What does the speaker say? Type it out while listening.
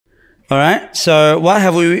All right. So what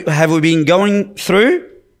have we been going through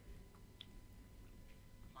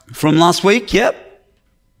from last week? Yep.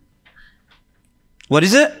 What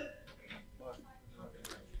is it?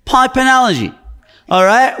 Pipe analogy. All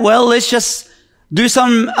right. Well, let's just do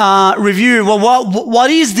some review. Well,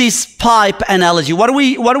 what is this pipe analogy? What are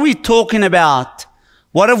we talking about?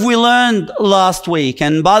 What have we learned last week?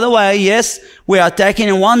 And by the way, yes, we are taking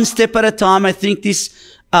it one step at a time. I think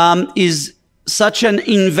this is such an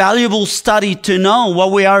invaluable study to know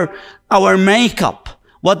what we are, our makeup,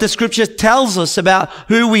 what the scripture tells us about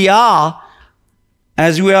who we are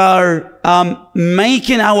as we are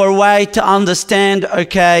making our way to understand,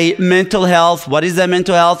 okay, mental health. What is that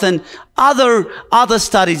mental health? And other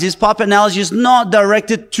studies. This pipe analogy is not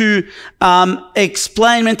directed to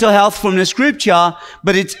explain mental health from the scripture,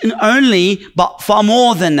 but it's but far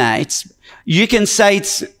more than that. You can say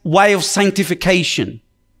it's way of sanctification,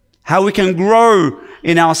 how we can grow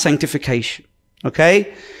in our sanctification.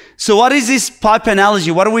 Okay? So what is this pipe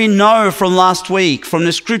analogy? What do we know from last week, from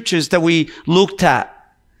the scriptures that we looked at?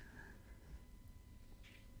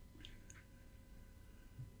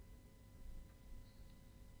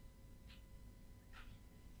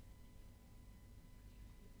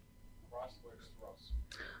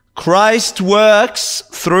 Christ works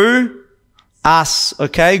through us.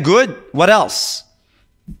 Okay, good. What else?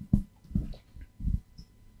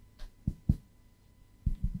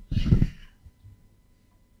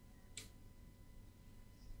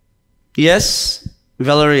 Yes,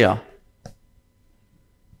 Valeria.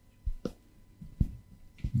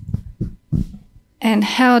 And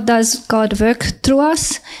how does God work through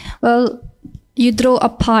us? Well, you draw a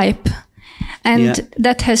pipe, and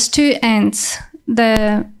that has two ends.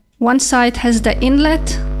 The one side has the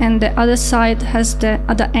inlet, and the other side has the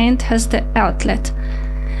other end has the outlet.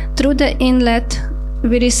 Through the inlet,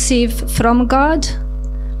 we receive from God.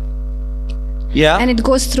 Yeah. And it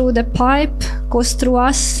goes through the pipe, goes through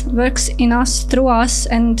us, works in us, through us,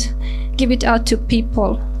 and give it out to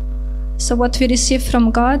people. So what we receive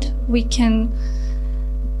from God, we can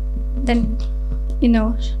then,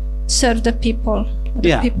 serve the people.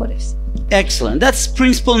 Excellent. That's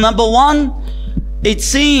principle number one. It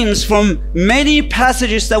seems from many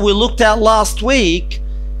passages that we looked at last week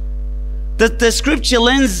that the scripture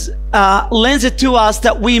lends it to us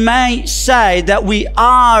that we may say that we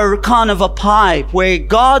are kind of a pipe where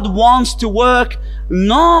God wants to work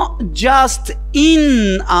not just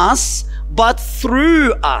in us, but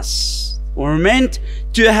through us. We're meant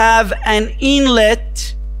to have an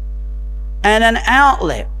inlet and an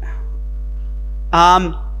outlet.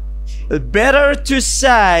 Better to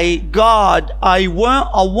say, God, I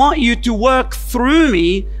want you to work through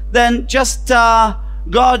me than just,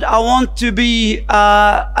 God, I want to be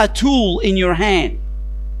a tool in your hands.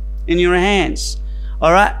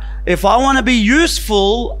 All right. If I want to be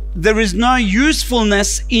useful, there is no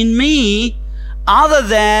usefulness in me other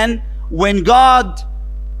than when God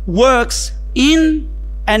works in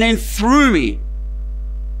and then through me.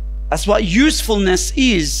 That's what usefulness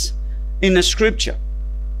is in the scripture.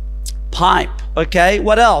 Pipe. Okay,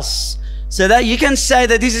 what else? So that you can say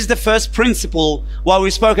that this is the first principle what we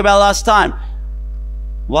spoke about last time.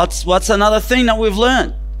 What's another thing that we've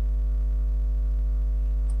learned?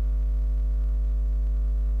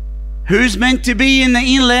 Who's meant to be in the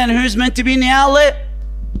inlet and who's meant to be in the outlet?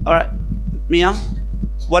 All right, Mia,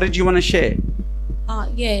 what did you want to share?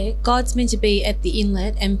 Yeah, God's meant to be at the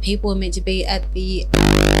inlet and people are meant to be at the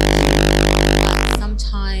outlet.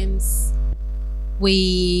 Sometimes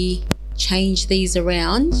we change these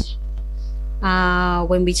around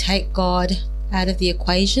when we take God out of the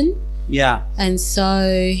equation. Yeah. And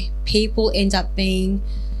so people end up being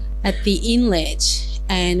at the inlet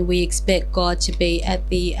and we expect God to be at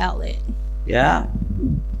the outlet. Yeah.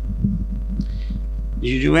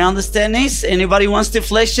 Do we understand this? Anybody wants to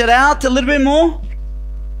flesh it out a little bit more?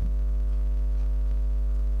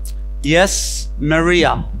 Yes,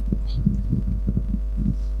 Maria.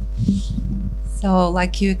 So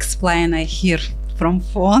like you explained, I hear from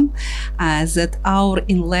phone that our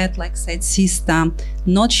inlet, like said sister,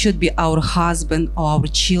 not should be our husband or our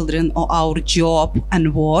children or our job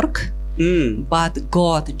and work, but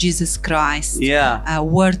God, Jesus Christ,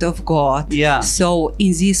 word of God. So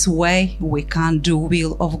in this way we can do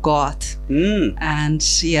will of God. And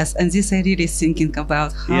yes, and this I really thinking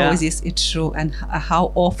about how this is true and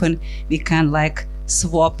how often we can like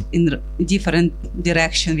swap in different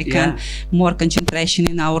direction. We can more concentration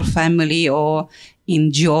in our family or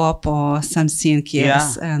in job or something.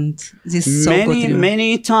 Yes, and this is so good.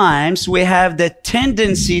 Many times we have the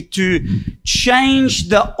tendency to change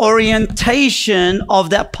the orientation of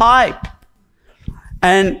that pipe,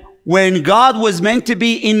 and when God was meant to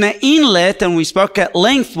be in the inlet, and we spoke at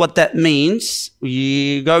length what that means.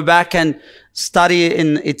 You go back and study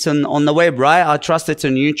it, it's on the web, right? I trust it's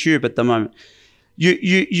on YouTube at the moment.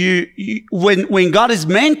 When God is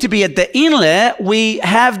meant to be at the inlet, we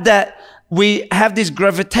have this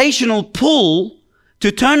gravitational pull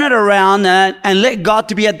to turn it around and let God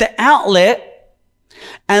to be at the outlet,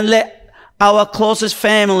 and let our closest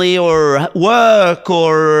family or work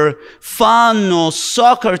or fun or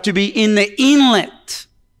soccer to be in the inlet.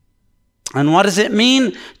 And what does it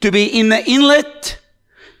mean to be in the inlet?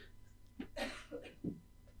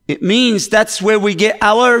 It means that's where we get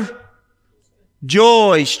our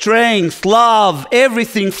joy, strength, love,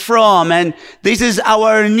 everything from. And this is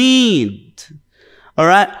our need. All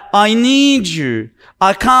right? I need you.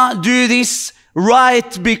 I can't do this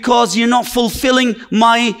right because you're not fulfilling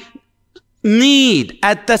my need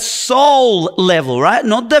at the soul level, right?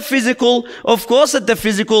 Not the physical. Of course, at the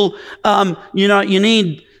physical, you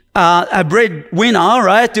need a breadwinner,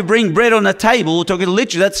 right, to bring bread on the table. We're talking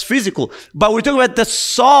literally, that's physical. But we're talking about the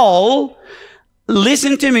soul.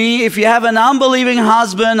 Listen to me. If you have an unbelieving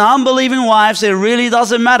husband, unbelieving wives, it really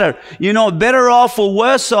doesn't matter. You're not better off or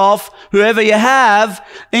worse off, whoever you have,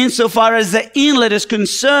 insofar as the inlet is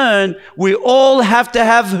concerned. We all have to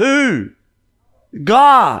have who?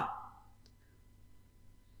 God.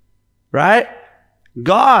 Right?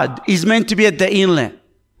 God is meant to be at the inlet.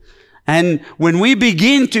 And when we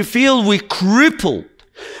begin to feel we're crippled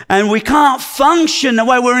and we can't function the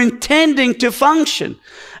way we're intending to function,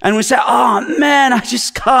 and we say, oh man, I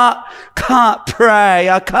just can't pray,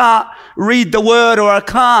 I can't read the word, or I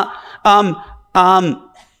can't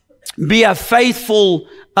be a faithful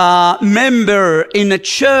member in the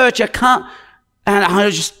church, I can't, and I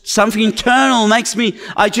just, something internal makes me,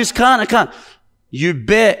 I can't. You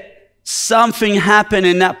bet something happened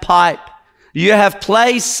in that pipe. You have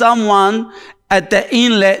placed someone at the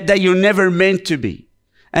inlet that you're never meant to be.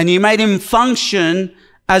 And you made him function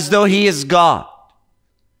as though he is God.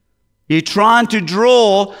 You're trying to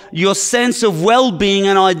draw your sense of well-being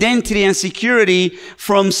and identity and security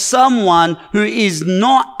from someone who is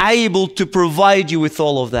not able to provide you with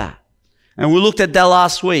all of that. And we looked at that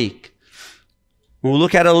last week. We'll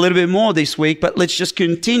look at it a little bit more this week, but let's just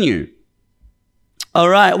continue. All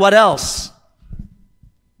right, what else?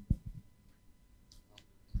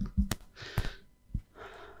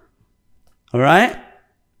 All right.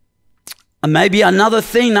 And maybe another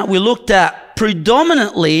thing that we looked at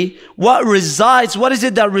predominantly, what is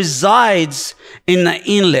it that resides in the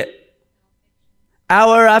inlet?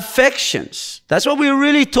 Our affections. That's what we're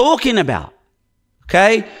really talking about.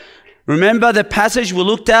 Okay? Remember the passage we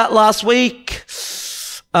looked at last week?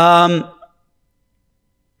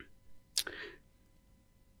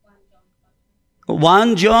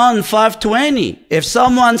 1 John 5:20. If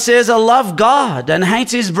someone says, I love God and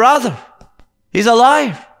hates his brother, he's a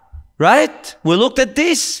liar, right? We looked at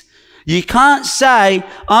this. You can't say,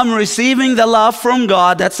 I'm receiving the love from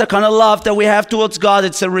God. That's the kind of love that we have towards God.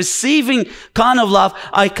 It's a receiving kind of love.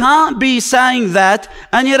 I can't be saying that,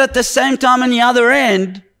 and yet at the same time on the other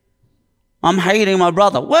end, I'm hating my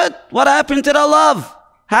brother. What happened to the love?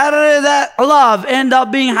 How did that love end up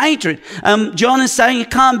being hatred? John is saying it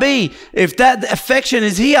can't be. If that affection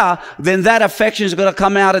is here, then that affection is going to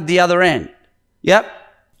come out at the other end. Yep.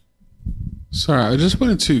 Sorry, I just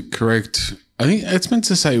wanted to correct. I think it's meant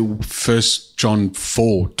to say 1 John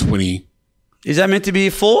 4:20. Is that meant to be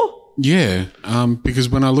 4? Yeah, because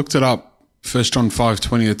when I looked it up, 1 John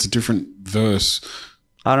 5:20, it's a different verse.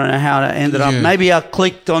 I don't know how that ended up. Maybe I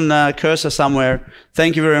clicked on the cursor somewhere.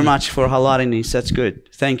 Thank you very much for highlighting this. That's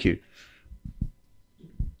good. Thank you.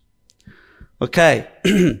 Okay.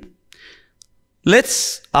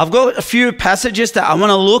 I've got a few passages that I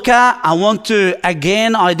want to look at. I want to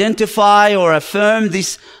again identify or affirm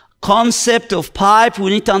this concept of pipe.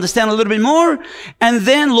 We need to understand a little bit more. And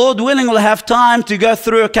then, Lord willing, we'll have time to go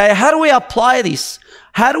through, okay, how do we apply this?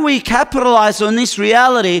 How do we capitalize on this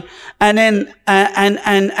reality and then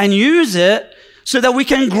and use it so that we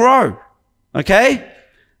can grow? Okay?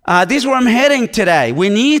 This is where I'm heading today. We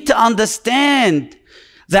need to understand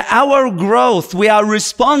that our growth, we are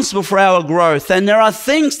responsible for our growth, and there are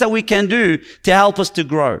things that we can do to help us to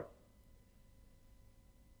grow.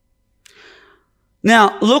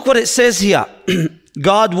 Now, look what it says here.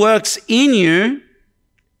 God works in you,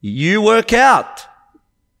 you work out.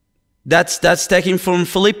 That's taken from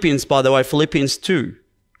Philippians, by the way, Philippians 2,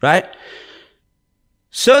 right?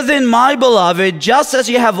 So then, my beloved, just as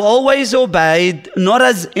you have always obeyed, not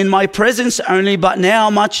as in my presence only, but now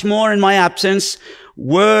much more in my absence,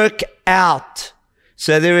 work out.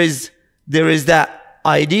 So there is that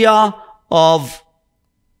idea of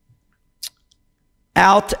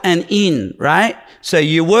out and in, right? So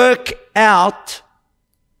you work out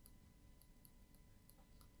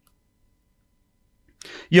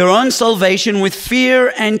your own salvation with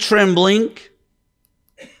fear and trembling.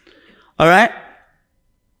 All right?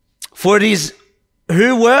 For it is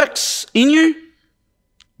who works in you?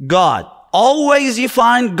 God. Always you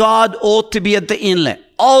find God ought to be at the inlet.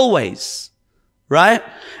 Always. Right?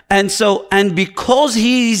 And because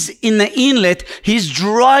he's in the inlet, he's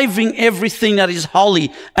driving everything that is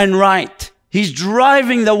holy and right. He's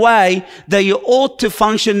driving the way that you ought to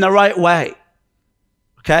function the right way.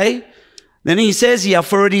 Okay? Then he says here,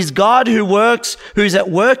 for it is God who is at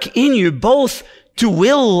work in you, both to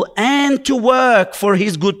will and to work for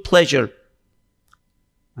his good pleasure.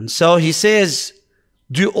 And so he says,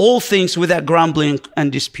 do all things without grumbling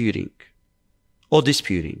and disputing.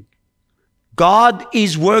 God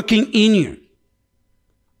is working in you.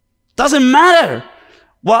 Doesn't matter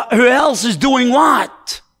who else is doing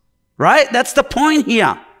what. Right? That's the point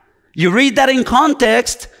here. You read that in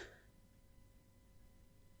context,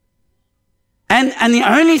 and the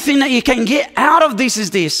only thing that you can get out of this is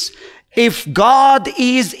this. If God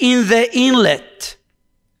is in the inlet,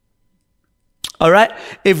 all right?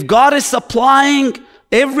 If God is supplying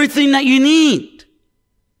everything that you need,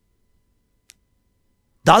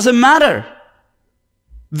 doesn't matter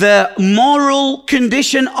the moral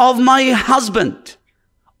condition of my husband,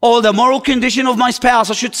 or the moral condition of my spouse,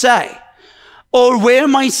 I should say, or where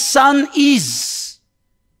my son is,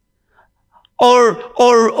 or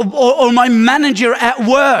my manager at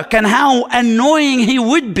work and how annoying he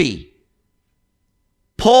would be.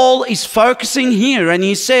 Paul is focusing here and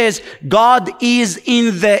he says God is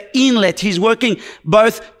in the inlet. He's working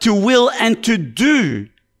both to will and to do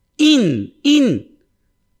in.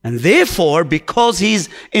 And therefore, because he's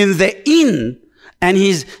in the in, and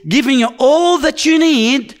he's giving you all that you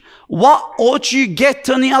need, what ought you get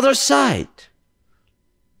on the other side?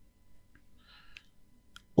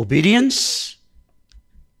 Obedience.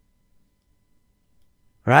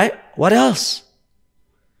 Right? What else?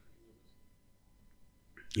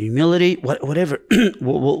 Humility, whatever.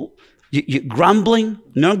 You grumbling,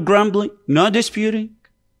 no disputing.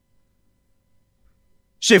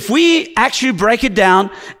 So if we actually break it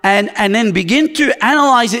down and then begin to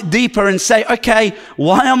analyze it deeper and say, okay,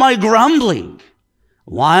 why am I grumbling?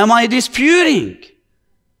 Why am I disputing?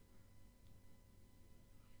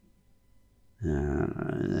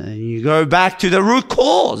 You go back to the root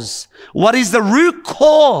cause. What is the root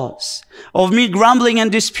cause of me grumbling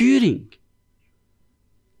and disputing?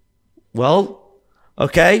 Well,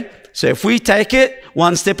 okay, so if we take it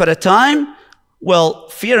one step at a time, well,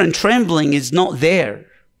 fear and trembling is not there.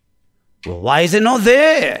 Well, why is it not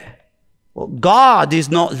there? Well, God is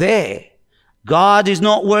not there. God is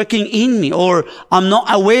not working in me, or I'm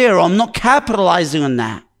not aware, or I'm not capitalizing on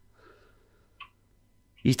that.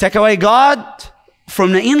 You take away God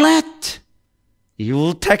from the inlet, you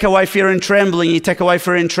will take away fear and trembling. You take away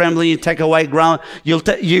fear and trembling, you take away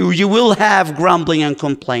you will have grumbling and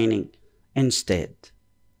complaining instead.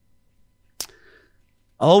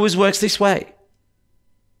 Always works this way.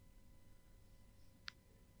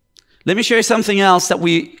 Let me show you something else that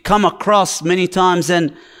we come across many times,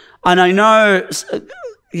 and I know,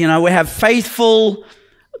 we have faithful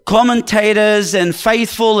commentators and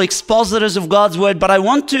faithful expositors of God's word, but I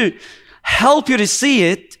want to help you to see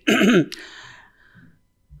it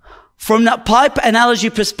from that pipe analogy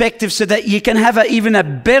perspective so that you can have even a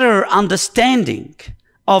better understanding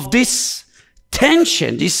of this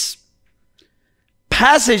tension, this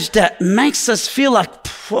passage that makes us feel like,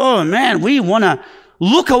 oh man, we want to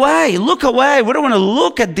look away. We don't want to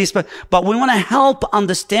look at this, but we want to help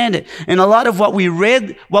understand it. And a lot of what we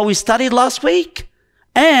read, what we studied last week,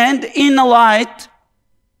 and in the light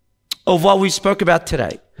of what we spoke about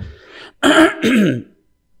today. This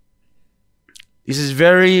is a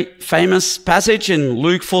very famous passage in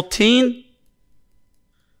Luke 14.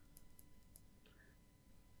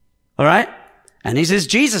 All right? And he says,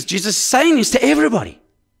 Jesus is saying this to everybody.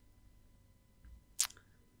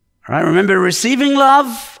 All right? Remember, receiving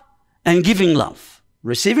love and giving love.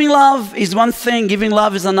 Receiving love is one thing, giving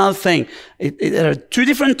love is another thing. There are two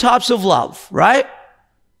different types of love, right?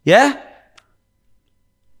 Yeah?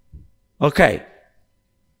 Okay.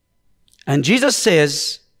 And Jesus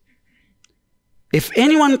says, if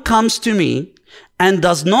anyone comes to me and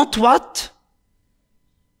does not what?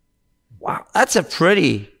 Wow, that's a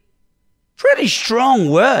pretty strong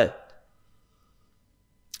word.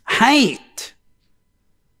 Hate.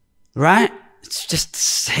 Right? It's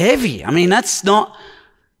just heavy. I mean, that's not,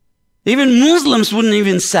 even Muslims wouldn't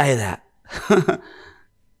even say that.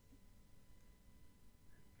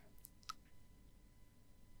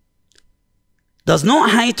 does not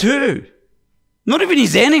hate who? Not even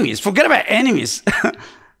his enemies. Forget about enemies.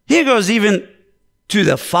 He goes even to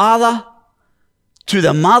the father, to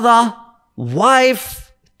the mother,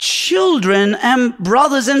 wife, children, and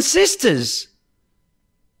brothers and sisters.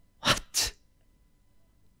 What?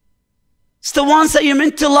 It's the ones that you're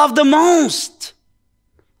meant to love the most.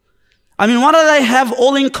 I mean, what do they have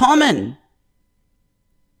all in common?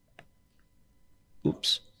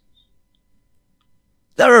 Oops.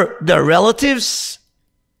 They're relatives.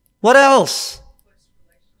 What else?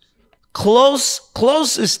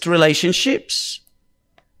 Closest relationships.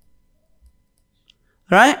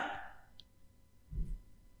 Right?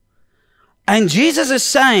 And Jesus is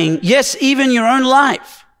saying, yes, even your own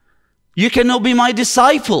life, you cannot be my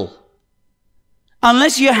disciple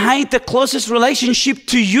unless you hate the closest relationship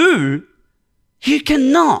to you. You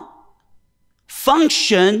cannot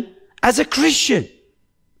function as a Christian.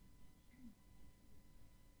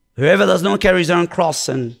 Whoever does not carry his own cross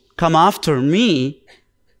and come after me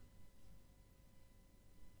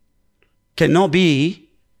cannot be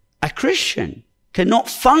a Christian, cannot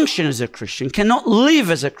function as a Christian, cannot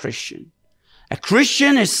live as a Christian. A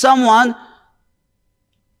Christian is someone,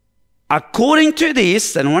 according to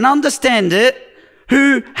this, and when I understand it,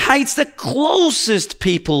 who hates the closest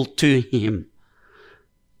people to him.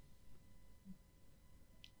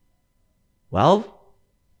 Well,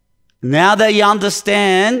 now that you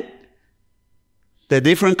understand the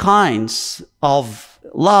different kinds of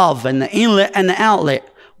love and the inlet and the outlet,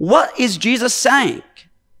 what is Jesus saying?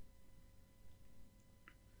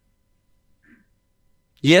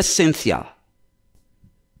 Yes, Cynthia.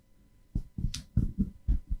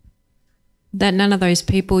 That none of those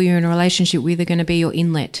people you're in a relationship with are going to be your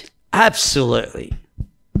inlet. Absolutely.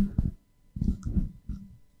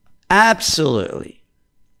 Absolutely.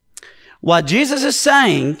 What Jesus is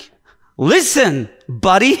saying, listen,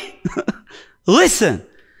 buddy, listen.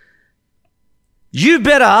 You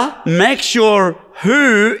better make sure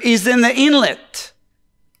who is in the inlet.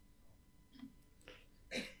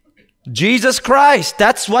 Jesus Christ,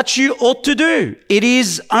 that's what you ought to do. It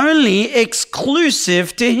is only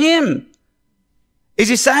exclusive to him. Is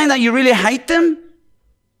he saying that you really hate them?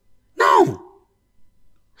 No.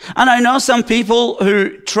 And I know some people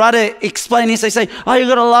who try to explain this. They say, oh, you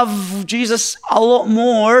got to love Jesus a lot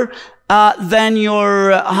more than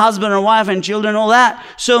your husband or wife and children, all that.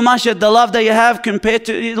 So much that the love that you have compared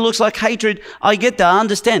to, it looks like hatred. I get that, I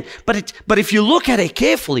understand. But if you look at it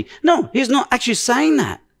carefully, no, he's not actually saying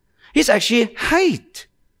that. He's actually hate.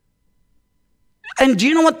 And do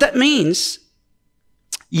you know what that means?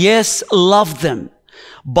 Yes, love them.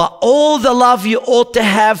 But all the love you ought to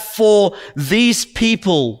have for these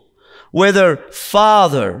people, whether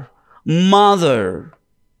father, mother,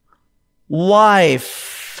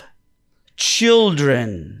 wife,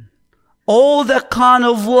 children, all the kind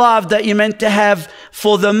of love that you're meant to have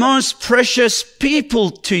for the most precious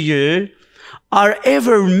people to you are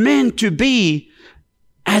ever meant to be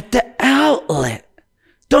at the outlet.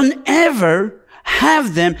 Don't ever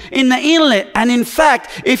have them in the inlet. And in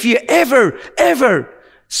fact, if you ever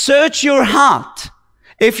search your heart,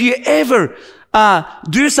 if you ever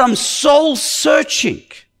do some soul searching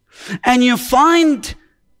and you find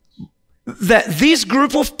that this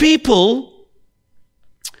group of people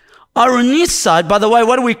are on this side, by the way,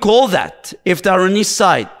 what do we call that if they're on this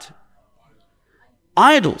side?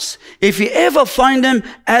 Idols. If you ever find them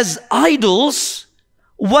as idols,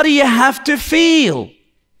 what do you have to feel?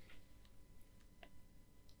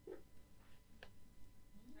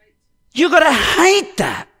 You gotta hate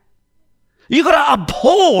that. You gotta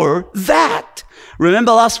abhor that.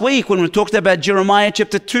 Remember last week when we talked about Jeremiah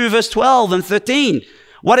chapter 2 verse 12 and 13.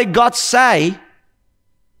 What did God say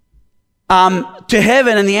to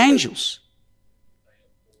heaven and the angels?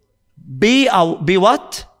 Be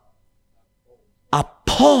what?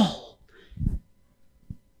 Appalled.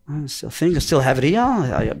 I think I still have it here.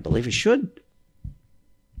 I believe it should.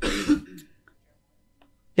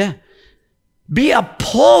 Yeah. Be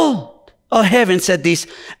appalled, oh heaven said this,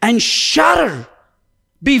 and shudder.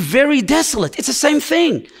 Be very desolate. It's the same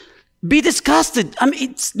thing. Be disgusted. I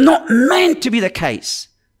mean, it's not meant to be the case.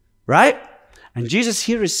 Right? And Jesus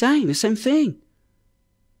here is saying the same thing.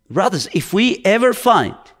 Brothers, if we ever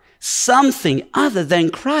find something other than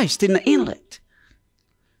Christ in the inlet,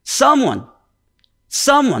 someone,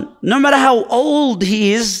 no matter how old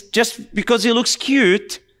he is, just because he looks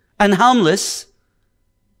cute and harmless,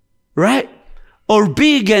 right? Or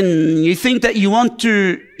big and you think that you want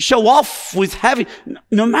to show off with having,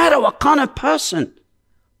 no matter what kind of person,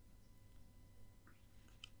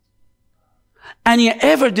 and you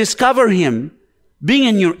ever discover him being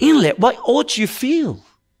in your inlet, what ought you feel?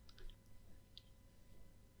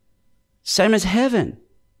 same as heaven.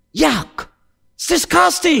 Yuck. It's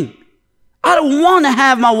disgusting. I don't want to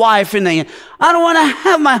have my wife in there. I don't want to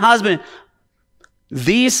have my husband.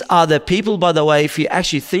 These are the people, by the way, if you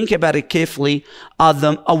actually think about it carefully,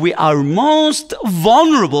 we are most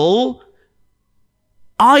vulnerable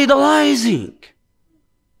idolizing.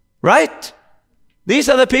 Right? These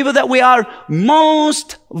are the people that we are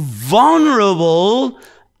most vulnerable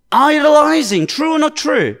idolizing. True or not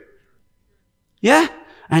true? Yeah?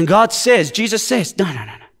 And God says, Jesus says, no.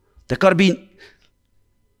 They've got to be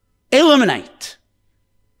eliminate.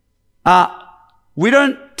 We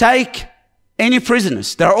don't take any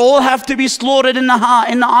prisoners. They all have to be slaughtered in the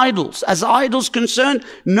idols. As idols concerned,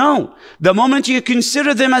 no. The moment you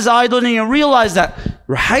consider them as idols and you realize that,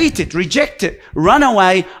 hate it, reject it, run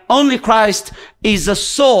away, only Christ is the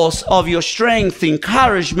source of your strength,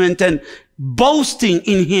 encouragement, and boasting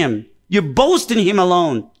in Him. You boast in Him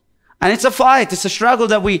alone. And it's a fight. It's a struggle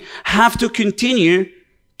that we have to continue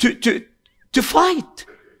to fight.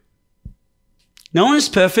 No one is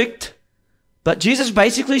perfect. But Jesus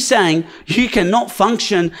basically saying, you cannot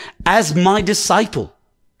function as my disciple.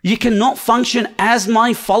 You cannot function as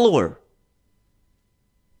my follower.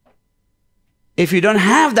 If you don't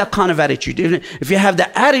have that kind of attitude, if you have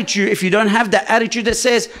the attitude, if you don't have the attitude that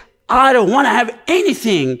says, I don't want to have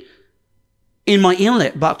anything in my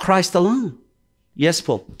inlet but Christ alone. Yes,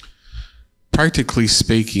 Paul? Practically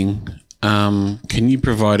speaking, can you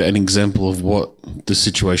provide an example of what the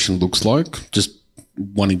situation looks like? Just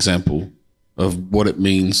one example of what it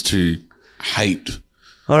means to hate,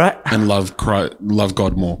 all right, and love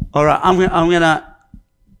God more. All right, I'm gonna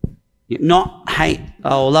not hate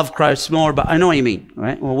or love Christ more, but I know what you mean. All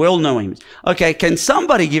right, well, we all know what he means. Okay, can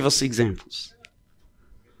somebody give us examples?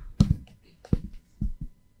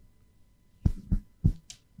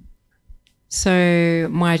 So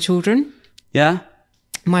my children. Yeah.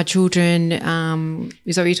 My children,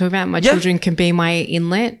 is that what you're talking about? My children can be my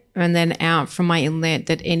inlet, and then out from my inlet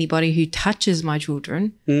that anybody who touches my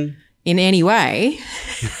children in any way,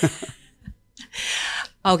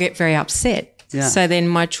 I'll get very upset. Yeah. So then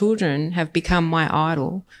my children have become my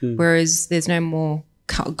idol, whereas there's no more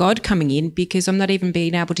God coming in because I'm not even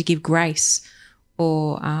being able to give grace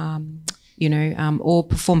or, or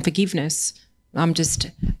perform forgiveness. I'm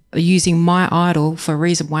just using my idol for a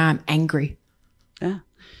reason why I'm angry. Yeah.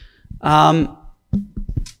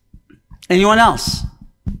 Anyone else?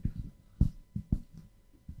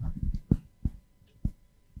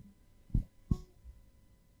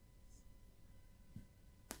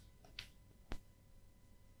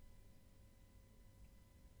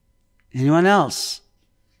 Anyone else?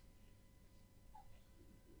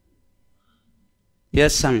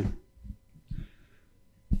 Yes, Samuel.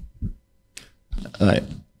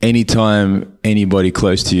 Anytime anybody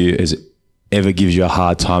close to you ever gives you a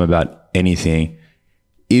hard time about anything,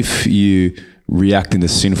 if you react in a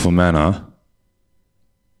sinful manner,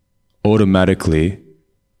 automatically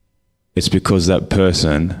it's because that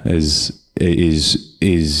person is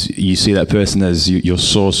you see that person as your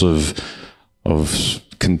source of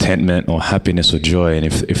contentment or happiness or joy. And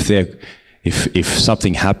if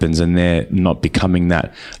something happens and they're not becoming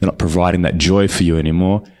that, they're not providing that joy for you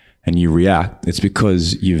anymore, and you react, it's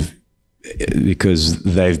because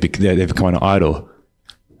they've become an idol.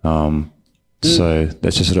 So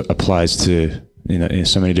that just sort of applies to, in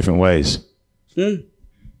so many different ways.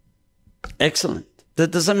 Excellent.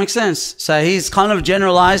 Does that make sense? So he's kind of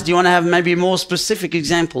generalized. Do you want to have maybe a more specific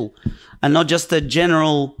example and not just a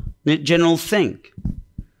general thing?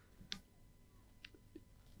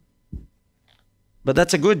 But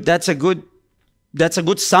that's a good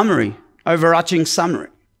summary, overarching summary.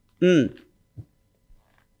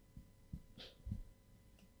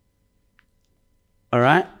 All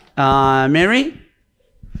right. Mary?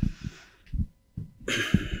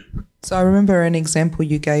 So I remember an example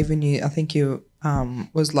you gave, and I think you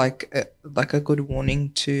was like a good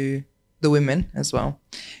warning to the women as well.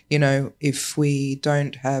 If we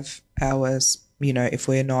don't have ours, if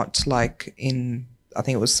we're not like in, I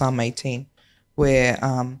think it was Psalm 18, where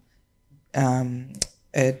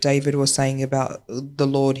David was saying about the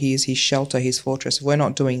Lord, He is His shelter, His fortress. If we're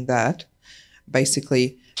not doing that,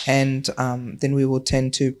 basically, and then we will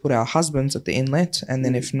tend to put our husbands at the inlet, and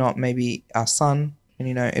then if not, maybe our son,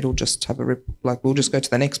 and it'll just have we'll just go to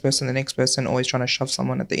the next person, always trying to shove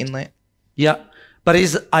someone at the inlet. Yeah, but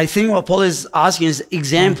I think what Paul is asking is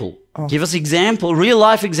example. Give us example, real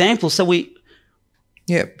life example, so we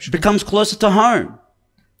becomes closer to home.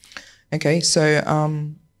 Okay, so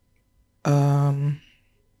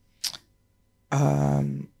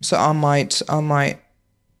so I might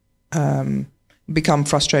become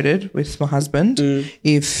frustrated with my husband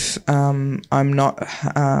if I'm not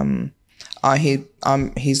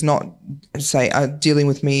he's not dealing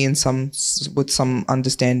with me in with some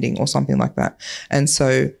understanding or something like that, and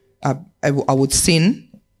so I would sin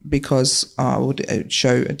because I would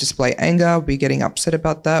display anger. I'd be getting upset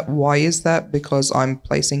about that. Why is that? Because I'm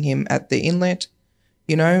placing him at the inlet,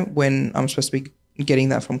 when I'm supposed to be getting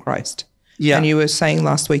that from Christ. Yeah. And you were saying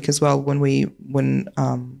last week as well when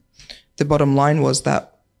the bottom line was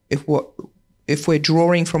that if we're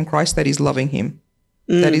drawing from Christ, that is loving him.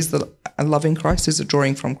 That is loving Christ is a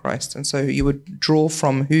drawing from Christ. And so you would draw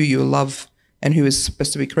from who you love and who is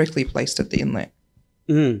supposed to be correctly placed at the inlet.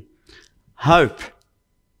 Hope.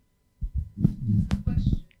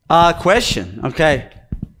 Question. Okay.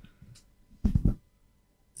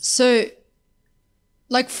 So,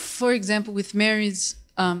 like, for example, with Mary's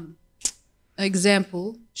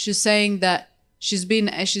example, she's saying that she's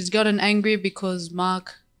gotten angry because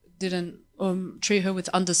Mark didn't treat her with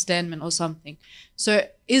understanding or something. So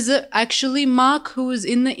is it actually Mark who was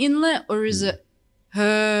in the inlet, or is it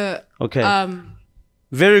her? Okay.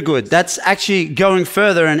 Very good. That's actually going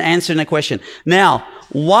further and answering the question. Now,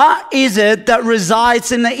 what is it that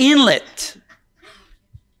resides in the inlet?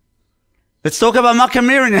 Let's talk about Mark and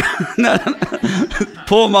Mary now. No.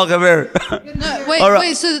 Poor Mark and Mary. No,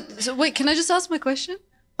 wait. So wait. Can I just ask my question?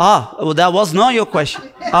 Well, that was not your question.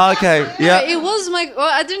 Okay, yeah. It was my. Well,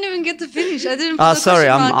 I didn't even get to finish. I didn't. Sorry,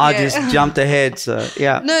 I just jumped ahead. So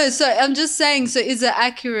yeah. No, so I'm just saying. So is it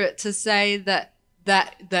accurate to say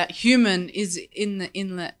that human is in the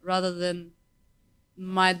inlet rather than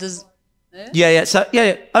my Yeah. So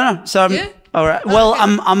yeah. Oh no. So all right. Well,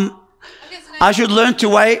 okay. I should learn to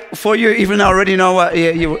wait for you, even though I already know what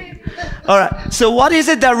you. All right. So what is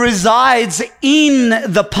it that resides in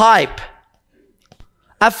the pipe?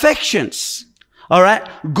 Affections, all right,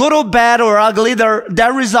 good or bad or ugly,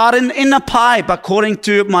 they reside in a pipe, according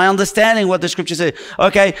to my understanding what the scripture says.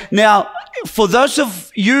 Okay, now, for those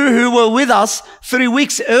of you who were with us 3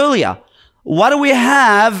 weeks earlier, what do we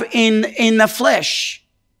have in the flesh?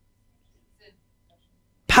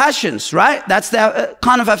 Passions, right? That's the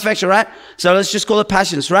kind of affection, right? So let's just call it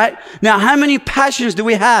passions, right? Now, how many passions do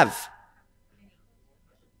we have?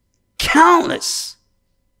 Countless,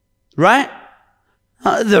 right?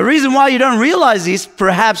 The reason why you don't realize this,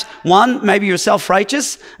 perhaps one, maybe you're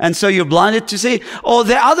self-righteous and so you're blinded to see. Or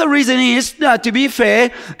the other reason is, to be fair,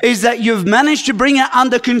 is that you've managed to bring it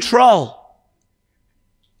under control.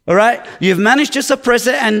 All right? You've managed to suppress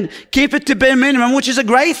it and keep it to bare minimum, which is a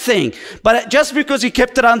great thing. But just because you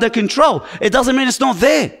kept it under control, it doesn't mean it's not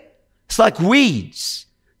there. It's like weeds.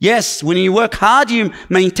 Yes, when you work hard, you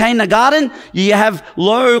maintain the garden, you have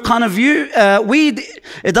low kind of weed.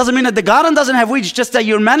 It doesn't mean that the garden doesn't have weeds, just that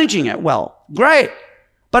you're managing it well. Great.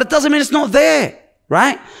 But it doesn't mean it's not there,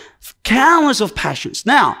 right? Countless of passions.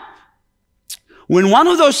 Now, when one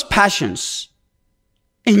of those passions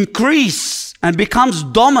increase and becomes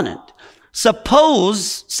dominant,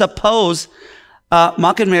 suppose,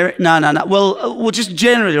 Mark and Mary, no. Well, just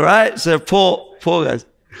generally, right? So poor guys.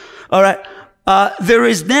 All right. There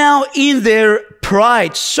is now in their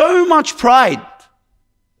pride, so much pride.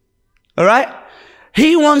 All right?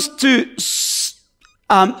 He wants to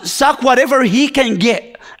suck whatever he can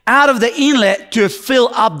get out of the inlet to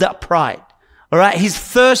fill up that pride. All right? He's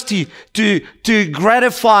thirsty to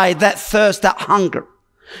gratify that thirst, that hunger.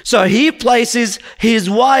 So he places his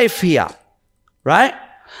wife here. Right?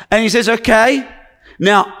 And he says, okay,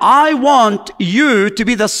 now I want you to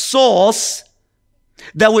be the source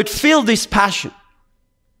that would fill this passion.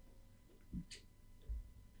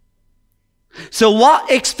 So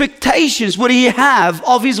what expectations would he have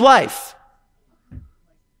of his wife?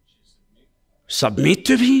 Submit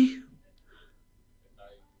to me.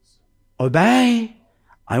 Obey.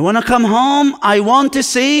 I want to come home. I want to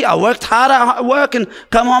see. I worked hard at work and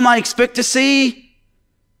come home. I expect to see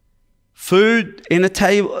food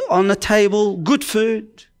on the table, good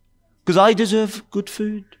food, because I deserve good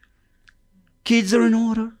food. Kids are in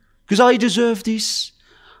order because I deserve this.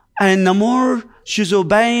 And the more she's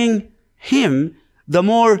obeying him, the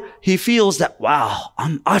more he feels that, wow,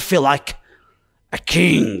 I feel like a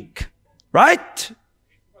king, right?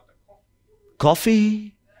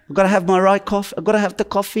 Coffee. I've got to have my right coffee. I've got to have the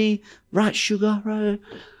coffee, right sugar, right.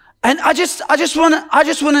 And I just want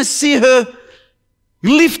to see her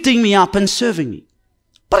lifting me up and serving me.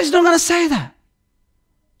 But he's not going to say that,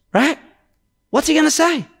 right? What's he going to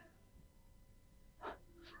say?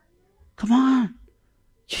 Come on.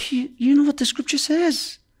 You know what the scripture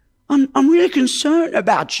says. I'm really concerned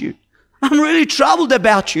about you. I'm really troubled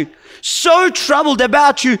about you. So troubled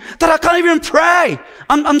about you that I can't even pray.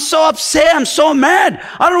 I'm so upset. I'm so mad.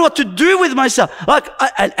 I don't know what to do with myself.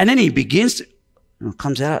 And then he begins to,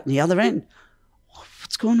 comes out the other end.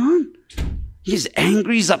 What's going on? He's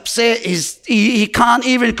angry. He's upset. He can't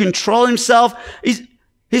even control himself.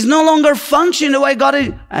 He's no longer functioning the way God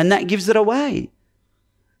is. And that gives it away.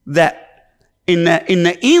 That in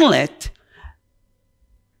the inlet,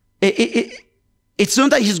 it's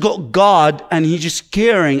not that he's got God and he's just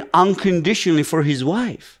caring unconditionally for his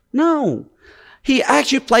wife. No. He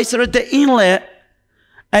actually placed her at the inlet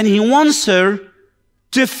and he wants her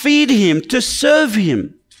to feed him, to serve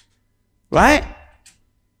him. Right?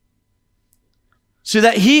 So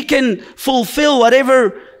that he can fulfill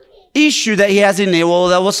whatever issue that he has in there, or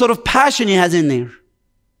what sort of passion he has in there.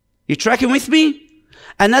 You tracking with me?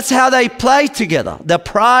 And that's how they play together, the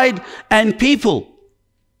pride and people.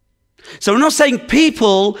 So we're not saying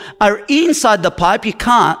people are inside the pipe, you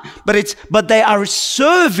can't, but they are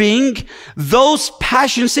serving those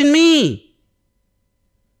passions in me.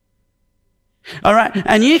 All right,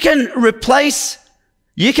 and you can replace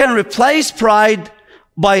pride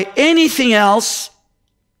by anything else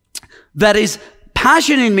that is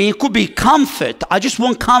passion in me. It could be comfort. I just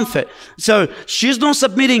want comfort. So she's not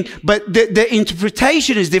submitting, but the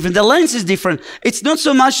interpretation is different. The lens is different. It's not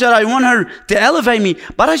so much that I want her to elevate me,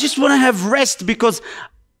 but I just want to have rest because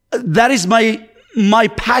that is my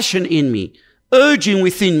passion in me, urging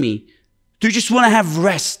within me to just want to have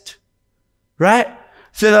rest. Right?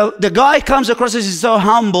 So the guy comes across as he's so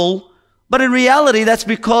humble, but in reality, that's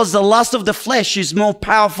because the lust of the flesh is more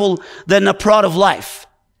powerful than the pride of life.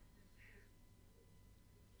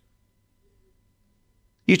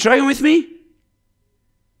 You tracking with me?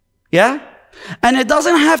 Yeah? And it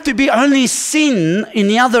doesn't have to be only sin in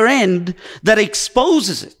the other end that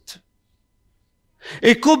exposes it.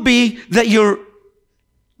 It could be that you're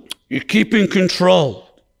keeping control.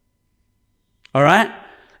 All right?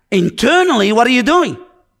 Internally, what are you doing?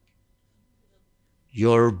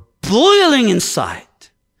 You're boiling inside.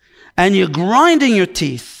 And you're grinding your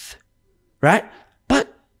teeth. Right? But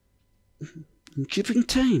I'm keeping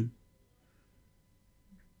tame.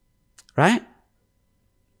 Right?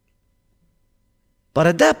 But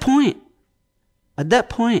at that point,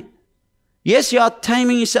 yes, you are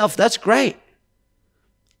taming yourself. That's great.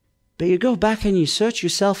 But you go back and you search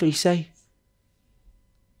yourself and you say,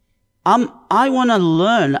 I want to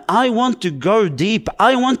learn. I want to go deep.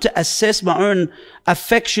 I want to assess my own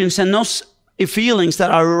affections and those feelings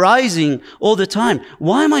that are arising all the time.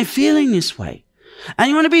 Why am I feeling this way? And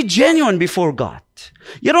you want to be genuine before God.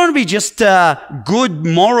 You don't want to be just good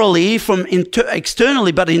morally from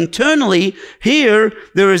externally, but internally, here,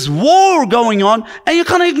 there is war going on, and you're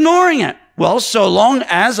kind of ignoring it. Well, so long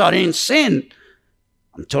as I didn't sin,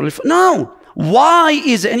 I'm totally fine. No. Why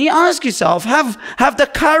is it? And you ask yourself, have the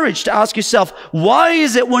courage to ask yourself, why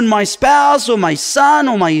is it when my spouse or my son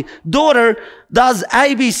or my daughter does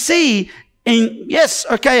ABC, and yes,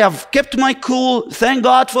 okay, I've kept my cool, thank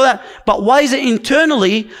God for that. But why is it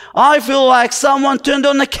internally, I feel like someone turned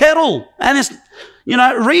on the kettle and it's,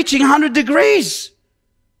 reaching 100 degrees.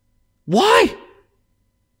 Why?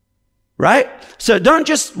 Right? So don't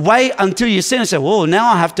just wait until you sin and say, well, now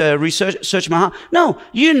I have to search my heart. No,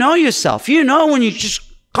 you know yourself. You know when you're just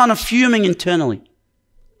kind of fuming internally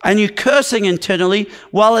and you're cursing internally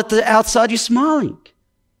while at the outside you're smiling.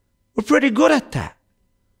 We're pretty good at that.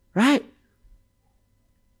 Right?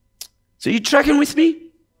 So you tracking with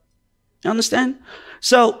me? You understand?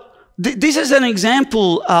 So this is an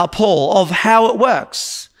example, Paul, of how it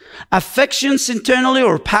works. Affections internally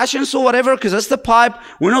or passions or whatever, because that's the pipe.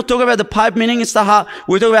 We're not talking about the pipe, meaning it's the heart.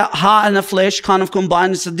 We're talking about heart and the flesh kind of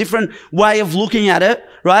combined. It's a different way of looking at it,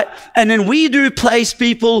 right? And then we do place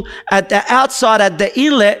people at the outside, at the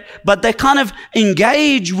inlet, but they kind of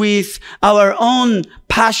engage with our own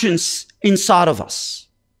passions inside of us.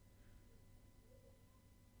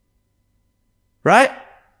 Right?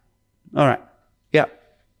 All right. Yeah.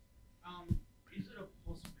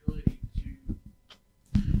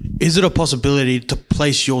 Is it a possibility to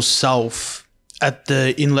place yourself at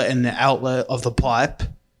the inlet and the outlet of the pipe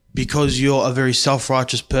because you're a very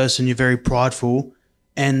self-righteous person, you're very prideful,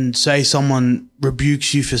 and say someone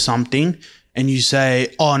rebukes you for something and you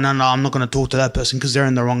say, oh, no, I'm not going to talk to that person because they're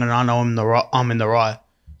in the wrong and I know I'm in the right.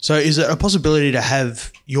 So is it a possibility to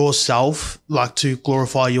have yourself, like to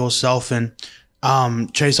glorify yourself and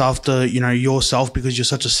chase after, yourself because you're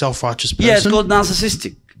such a self-righteous person? Yeah, it's called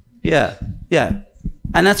narcissistic. Yeah.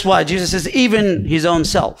 And that's why Jesus says, even his own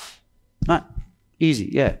self. Right? Easy,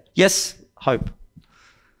 yeah. Yes, Hope.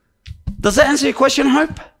 Does that answer your question,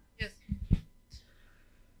 Hope? Yes.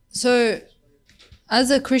 So,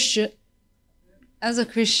 as a Christian,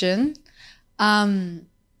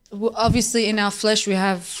 obviously in our flesh we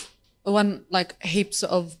have heaps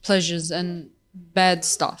of pleasures and bad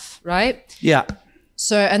stuff, right? Yeah.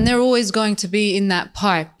 So, and they're always going to be in that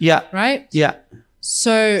pipe. Yeah. Right? Yeah.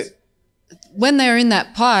 So, when they're in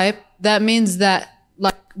that pipe, that means that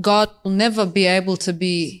God will never be able to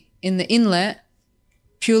be in the inlet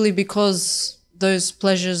purely because those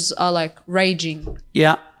pleasures are raging.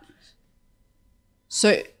 Yeah.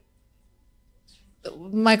 So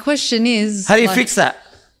my question is, how do you fix that?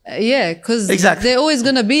 Yeah, because exactly. they're always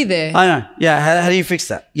going to be there. I know. Yeah. How do you fix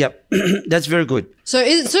that? Yep. That's very good. So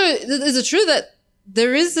is it true that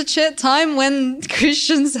there is a time when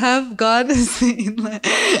Christians have God as the inlet?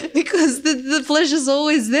 Because the pleasure's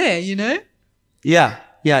always there, you know? Yeah.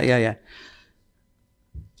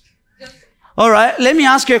 All right. Let me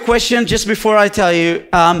ask you a question just before I tell you.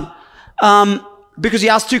 Because he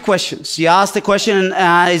asked two questions. He asked the question,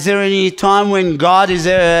 is there any time when God is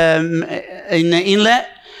in the inlet?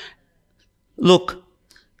 Look,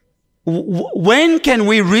 when can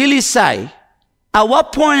we really say, at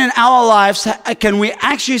what point in our lives can we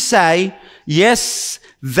actually say, yes,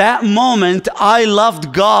 that moment I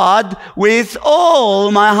loved God with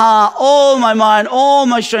all my heart, all my mind, all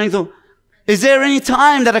my strength? Is there any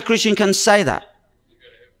time that a Christian can say that?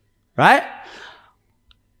 Right?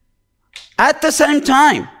 At the same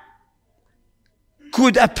time,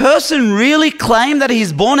 could a person really claim that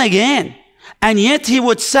he's born again and yet he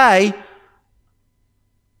would say,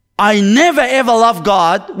 I never ever loved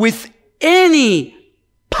God with any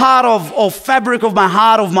part of fabric of my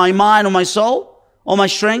heart, of my mind, of my soul, or my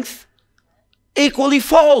strength? Equally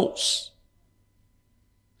false.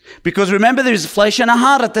 Because remember, there is flesh and a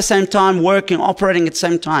heart at the same time, working, operating at the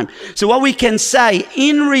same time. So what we can say,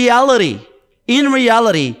 in reality,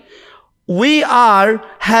 we are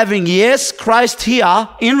having, yes, Christ here.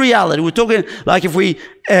 In reality, we're talking like if we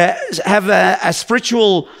have a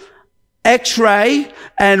spiritual X-ray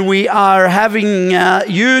and we are having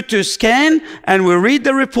you to scan and we read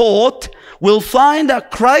the report, we'll find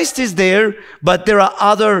that Christ is there, but there are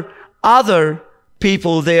other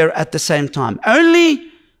people there at the same time.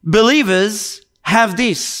 Only believers have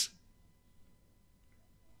this.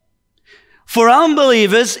 For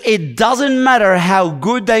unbelievers, it doesn't matter how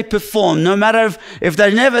good they perform, no matter if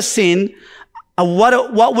they never sin,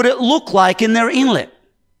 what would it look like in their inlet?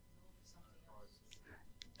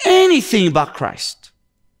 Anything but Christ.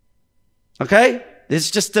 Okay?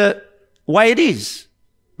 It's just the way it is.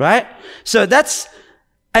 Right? So that's,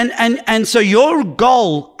 and so your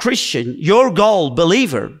goal, Christian, your goal,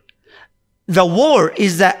 believer, the war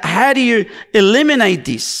is that how do you eliminate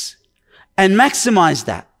this and maximize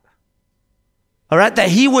that? All right? That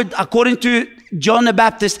he would, according to John the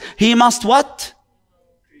Baptist, he must what?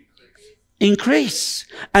 Increase.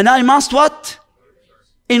 And I must what?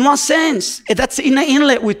 In what sense? That's in the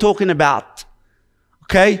inlet we're talking about.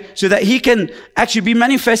 Okay? So that he can actually be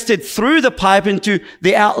manifested through the pipe into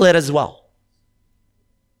the outlet as well.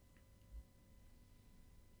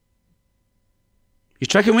 You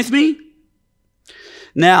tracking with me?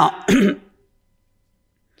 Now,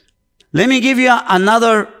 let me give you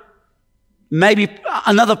another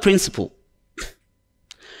principle.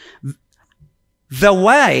 The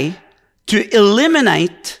way to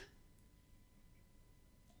eliminate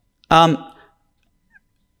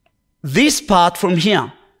this part from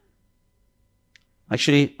here,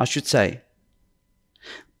 actually, I should say,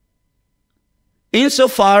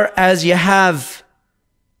 insofar as you have,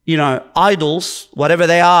 idols, whatever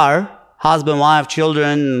they are, husband, wife,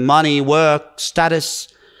 children, money, work, status,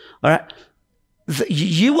 all right,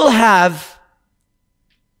 you will have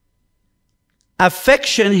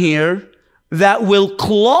affection here that will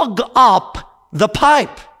clog up the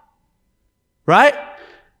pipe, right?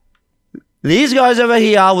 These guys over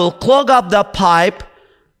here will clog up the pipe,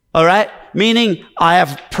 all right? Meaning I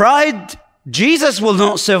have pride. Jesus will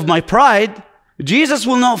not serve my pride. Jesus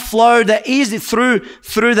will not flow that easy through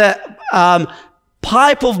the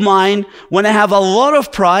pipe of mine when I have a lot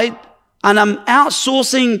of pride and I'm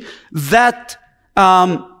outsourcing that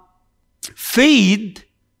feed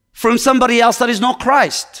from somebody else that is not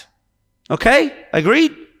Christ. Okay?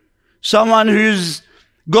 Agreed? Someone who's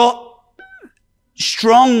got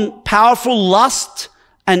strong, powerful lust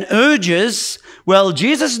and urges. Well,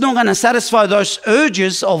 Jesus is not going to satisfy those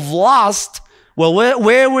urges of lust. Well,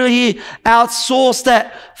 where will he outsource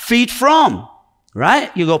that feed from?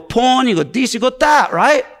 Right? You got porn, you got this, you got that,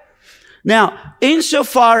 right? Now,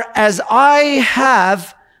 insofar as I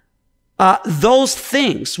have those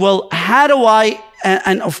things, well, how do I,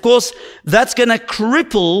 and of course, that's going to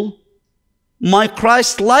cripple my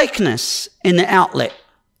Christ likeness in the outlet.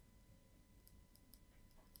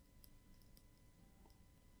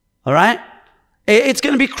 All right? It's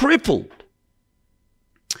going to be crippled.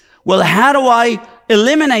 Well, how do I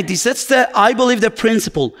eliminate this? That's I believe the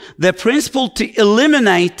principle. The principle to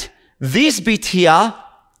eliminate this bit here.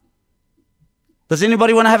 Does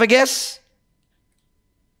anybody want to have a guess?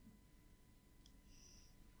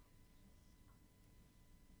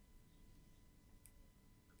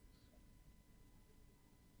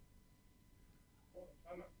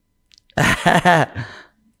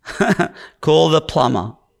 Call the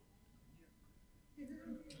plumber.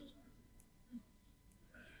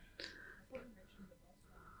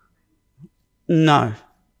 No.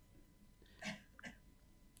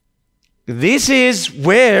 This is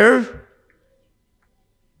where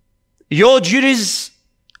your duties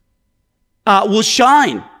will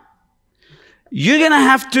shine. You're going to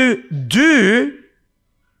have to do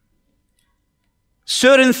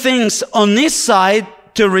certain things on this side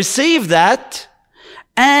to receive that,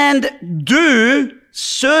 and do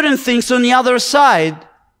certain things on the other side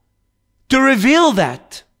to reveal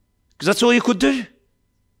that. Because that's all you could do.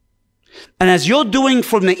 And as you're doing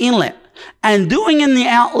from the inlet and doing in the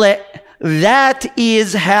outlet, that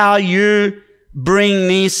is how you bring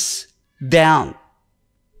this down.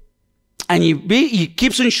 And you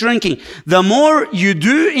keeps on shrinking. The more you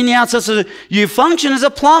do in the outside, so you function as a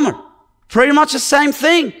plumber. Pretty much the same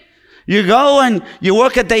thing. You go and you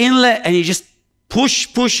work at the inlet and you just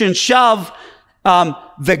push and shove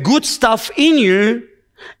the good stuff in you.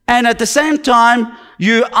 And at the same time,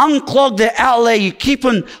 you unclog the outlet. You keep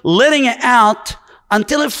on letting it out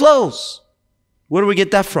until it flows. Where do we get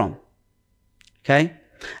that from? Okay.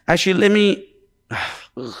 Actually, let me...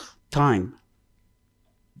 time.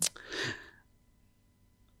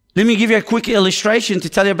 Let me give you a quick illustration to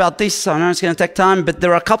tell you about this. I know it's going to take time, but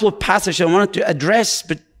there are a couple of passages I wanted to address,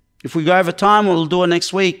 but if we go over time, we'll do it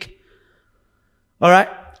next week. All right.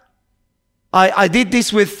 I did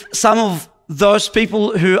this with some of those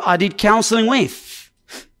people who I did counseling with.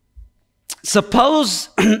 Suppose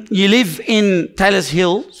you live in Taylor's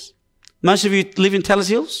Hills. Most of you live in Taylor's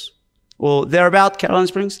Hills or thereabout, Caroline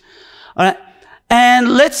Springs. All right.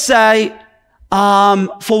 And let's say,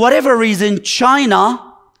 for whatever reason,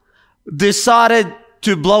 China decided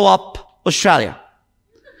to blow up Australia.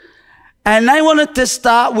 And they wanted to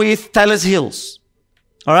start with Taylor's Hills.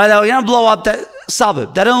 All right, they were going to blow up that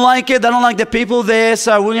suburb. They don't like it. They don't like the people there,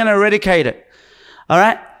 so we're going to eradicate it. All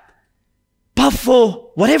right? But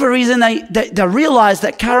for whatever reason, they realized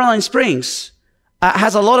that Caroline Springs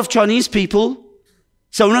has a lot of Chinese people,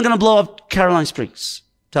 so we're not going to blow up Caroline Springs.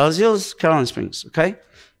 Taylor's Hills, Caroline Springs, okay?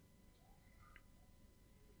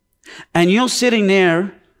 And you're sitting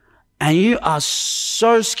there, and you are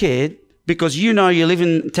so scared, because you know you live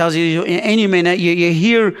in, tells you any minute you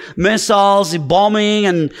hear missiles bombing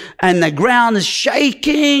and the ground is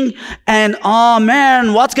shaking and oh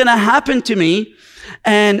man, what's going to happen to me?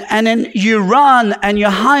 And then you run and you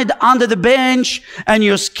hide under the bench and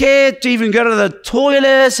you're scared to even go to the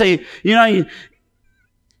toilet. So you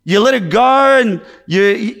let it go and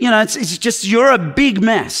it's just, you're a big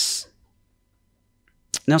mess.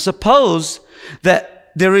 Now suppose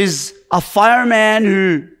that there is a fireman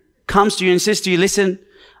who comes to you and says to you, listen,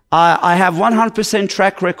 I have 100%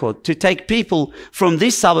 track record to take people from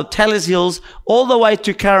this suburb, Taylor's Hills, all the way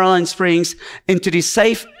to Caroline Springs into this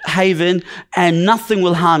safe haven and nothing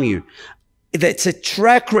will harm you. That's a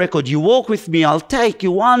track record. You walk with me, I'll take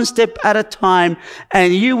you one step at a time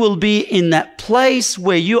and you will be in that place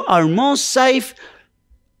where you are most safe.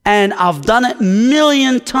 And I've done it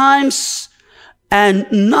 1,000,000 times. And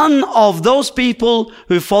none of those people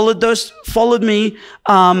who followed me,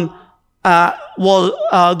 got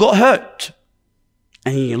hurt.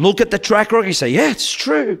 And you look at the track record, you say, yeah, it's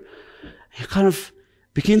true. You kind of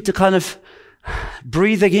begin to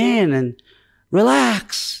breathe again and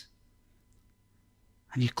relax.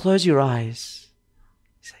 And you close your eyes.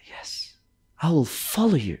 You say, yes, I will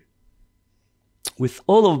follow you. With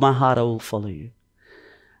all of my heart, I will follow you.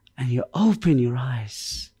 And you open your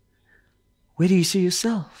eyes. Where do you see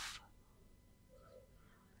yourself?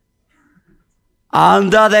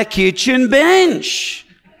 Under the kitchen bench,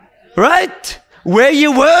 right? Where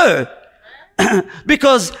you were.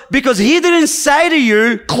 because he didn't say to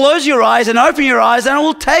you, close your eyes and open your eyes and I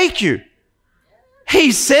will take you.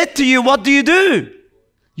 He said to you, what do?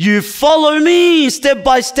 You follow me step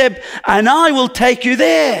by step and I will take you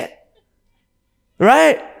there.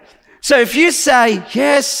 Right? So if you say,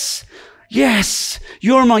 yes,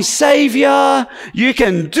 you're my savior, you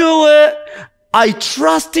can do it, I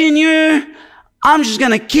trust in you, I'm just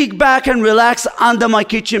going to kick back and relax under my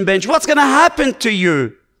kitchen bench. What's going to happen to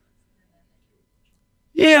you?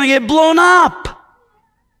 You're going to get blown up.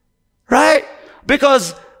 Right?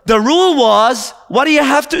 Because the rule was, what do you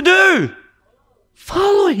have to do?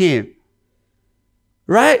 Follow him.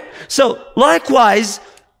 Right? So likewise,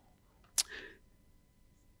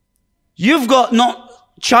 you've got not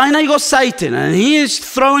China, you've got Satan, and he is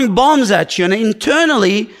throwing bombs at you, and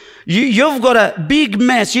internally, you've got a big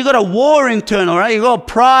mess. You've got a war internal, right? You've got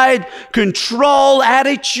pride, control,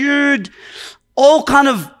 attitude, all kind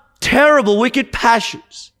of terrible, wicked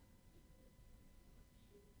passions.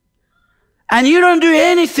 And you don't do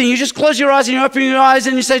anything. You just close your eyes and you open your eyes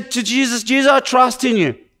and you say to Jesus, Jesus, I trust in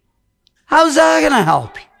you. How's that going to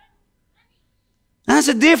help you? That's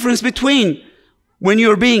the difference between when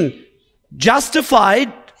you're being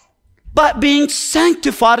justified, but being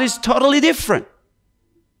sanctified is totally different.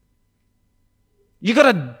 You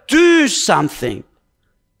got to do something.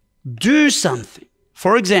 Do something.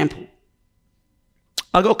 For example,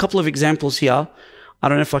 I've got a couple of examples here. I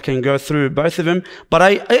don't know if I can go through both of them, but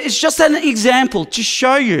it's just an example to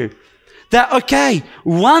show you that, okay,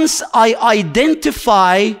 once I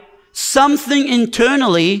identify something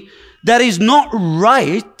internally that is not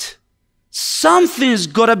right, something's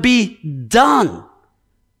got to be done.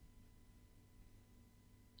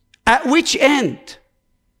 At which end?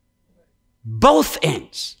 Both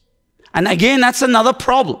ends. And again, that's another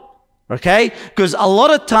problem. Okay? Because a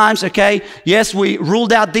lot of times, okay, yes, we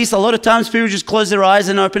ruled out this. A lot of times people just close their eyes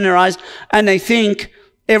and open their eyes and they think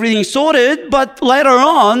everything's sorted, but later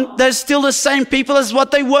on, they're still the same people as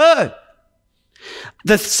what they were.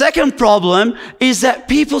 The second problem is that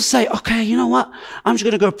people say, okay, you know what? I'm just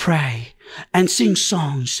going to go pray and sing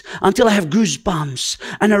songs until I have goosebumps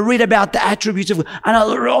and I read about the attributes of God and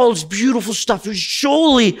all this beautiful stuff.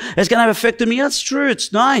 Surely it's going to have effect on me. That's true.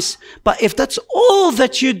 It's nice. But if that's all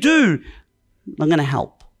that you do, not going to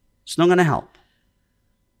help. It's not going to help.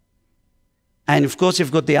 And of course,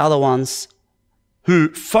 you've got the other ones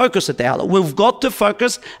who focus at the other. We've got to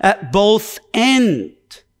focus at both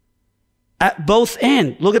ends. At both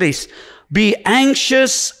ends. Look at this. Be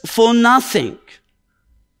anxious for nothing.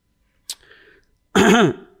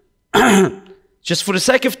 Just for the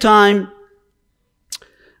sake of time,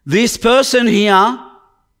 this person here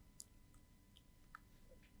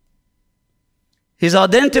is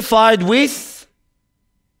identified with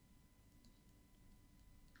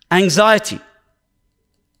anxiety.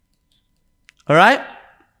 All right?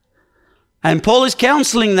 And Paul is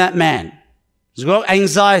counseling that man. He's got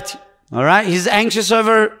anxiety. All right? He's anxious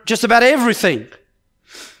over just about everything.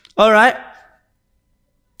 All right?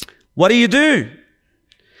 What do?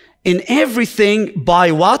 In everything,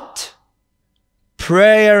 by what?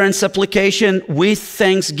 Prayer and supplication with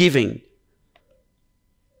thanksgiving.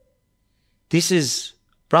 This is,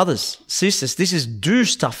 brothers, sisters, this is do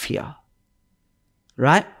stuff here.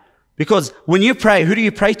 Right? Because when you pray, who do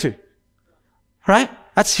you pray to? Right?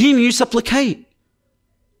 That's him you supplicate.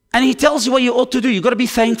 And he tells you what you ought to do. You've got to be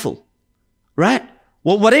thankful. Right?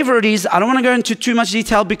 Well, whatever it is, I don't want to go into too much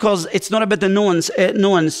detail because it's not about the nuance.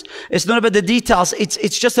 It's not about the details.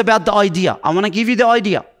 It's just about the idea. I want to give you the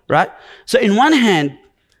idea, right? So in one hand,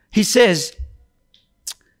 he says,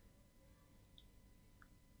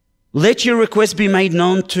 let your request be made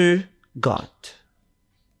known to God.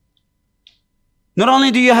 Not only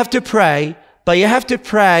do you have to pray, but you have to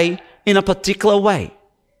pray in a particular way,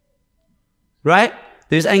 right?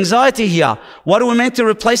 There's anxiety here. What are we meant to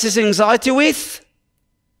replace this anxiety with?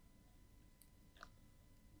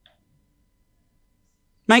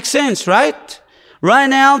 Makes sense, right? Right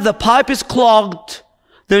now, the pipe is clogged.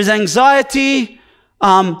 There's anxiety.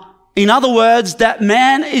 In other words, that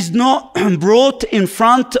man is not brought in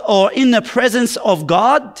front or in the presence of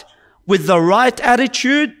God with the right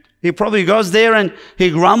attitude. He probably goes there and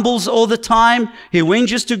he grumbles all the time. He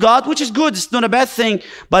whinges to God, which is good. It's not a bad thing.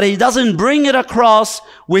 But he doesn't bring it across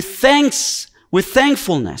with thankfulness.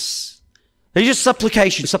 It's just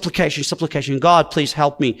supplication. God, please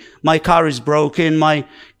help me. My car is broken. My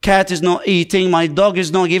cat is not eating. My dog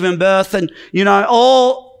is not giving birth. And, you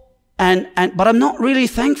know, but I'm not really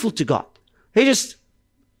thankful to God. He just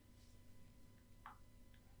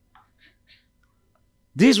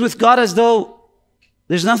deals with God as though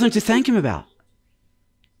there's nothing to thank him about.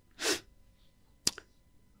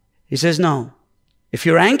 He says, no. If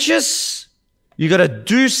you're anxious, you got to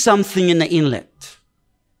do something in the inlet.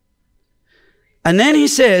 And then he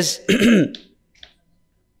says,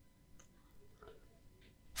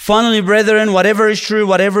 finally, brethren, whatever is true,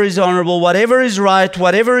 whatever is honorable, whatever is right,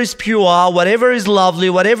 whatever is pure, whatever is lovely,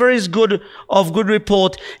 whatever is good of good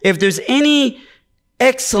report, if there's any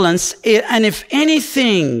excellence, and if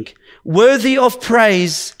anything worthy of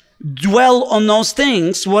praise, dwell on those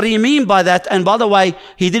things. What do you mean by that? And by the way,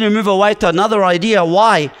 he didn't move away to another idea.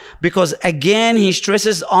 Why? Because again, he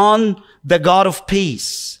stresses on the God of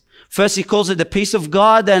peace. First, he calls it the peace of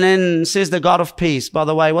God, and then says the God of peace. By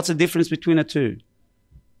the way, what's the difference between the two?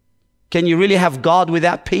 Can you really have God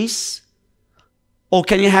without peace? Or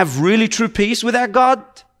can you have really true peace without God?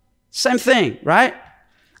 Same thing, right?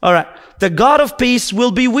 All right. The God of peace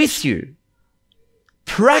will be with you.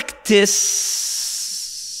 Practice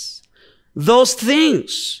those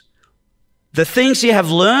things. The things you have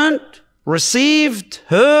learned, received,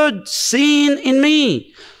 heard, seen in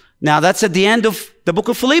me. Now that's at the end of the book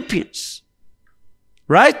of Philippians,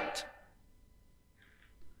 right?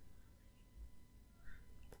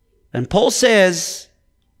 And Paul says,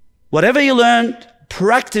 whatever you learned,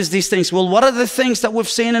 practice these things. Well, what are the things that we've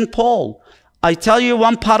seen in Paul? I tell you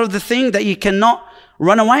one part of the thing that you cannot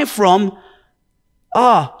run away from.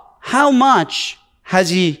 How much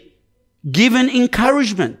has he given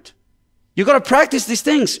encouragement? You got to practice these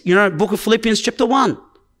things. You know, book of Philippians chapter 1,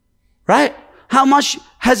 right? How much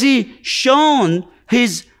has he shown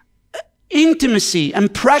his intimacy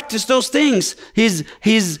and practiced those things? His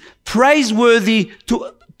praiseworthy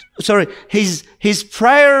his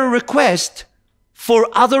prayer request for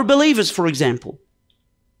other believers, for example.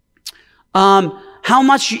 How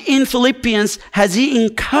much in Philippians has he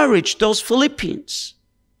encouraged those Philippians?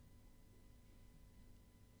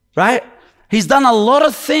 Right? He's done a lot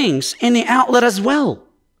of things in the outlet as well.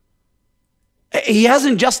 He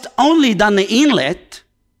hasn't just only done the inlet.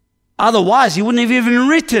 Otherwise, he wouldn't have even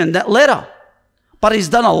written that letter. But he's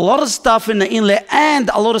done a lot of stuff in the inlet and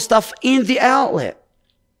a lot of stuff in the outlet.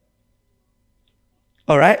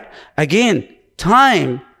 All right? Again,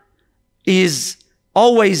 time is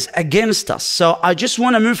always against us. So I just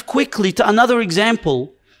want to move quickly to another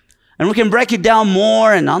example, and we can break it down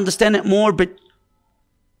more and understand it more,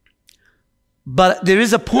 but there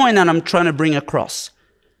is a point that I'm trying to bring across.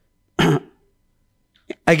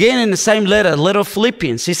 Again, in the same letter of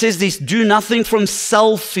Philippians, he says this: do nothing from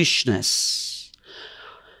selfishness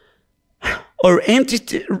or empty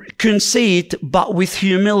conceit, but with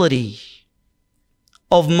humility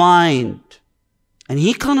of mind. And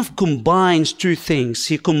he kind of combines two things.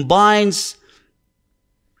 He combines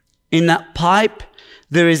in that pipe,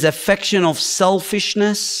 there is affection of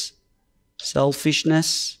selfishness.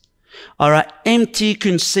 All right, empty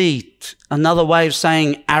conceit, another way of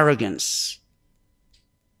saying arrogance.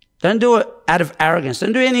 Don't do it out of arrogance.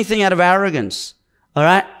 Don't do anything out of arrogance. All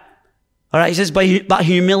right? All right, he says, but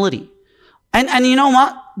humility. And you know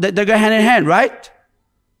what? They go hand in hand, right?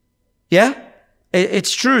 Yeah?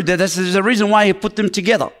 It's true. There's a reason why he put them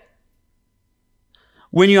together.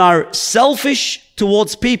 When you are selfish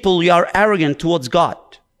towards people, you are arrogant towards God,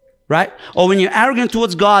 right? Or when you're arrogant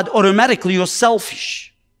towards God, automatically you're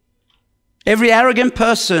selfish. Every arrogant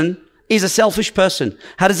person is a selfish person.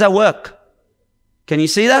 How does that work? Can you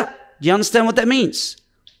see that? Do you understand what that means?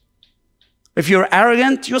 If you're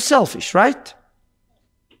arrogant, you're selfish, right?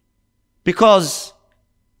 Because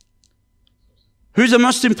who's the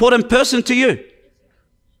most important person to you?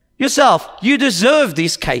 Yourself. You deserve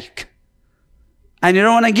this cake. And you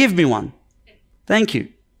don't want to give me one. Thank you.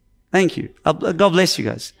 Thank you. God bless you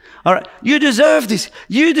guys. All right. You deserve this.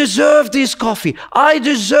 You deserve this coffee. I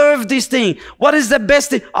deserve this thing. What is the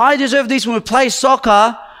best thing? I deserve this. When we play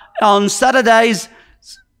soccer on Saturdays,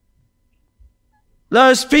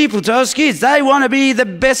 those people, those kids, they want to be the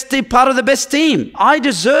best team, part of the best team. I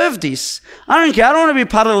deserve this. I don't care. I don't want to be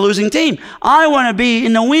part of the losing team. I want to be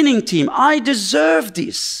in the winning team. I deserve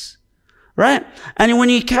this. Right? And when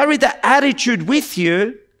you carry that attitude with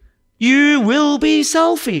you, you will be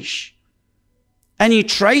selfish. And you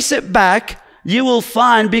trace it back, you will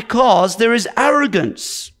find because there is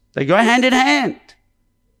arrogance. They go hand in hand.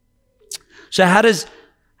 So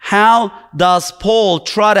how does Paul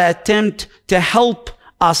try to attempt to help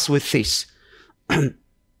us with this?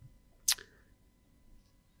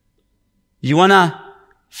 You want to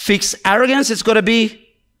fix arrogance? It's got to be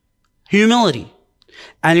humility.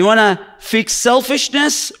 And you want to fix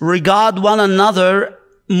selfishness? Regard one another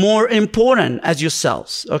more important as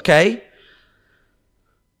yourselves, okay?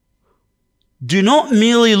 Do not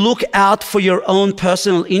merely look out for your own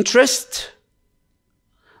personal interest,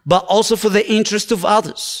 but also for the interest of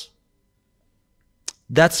others.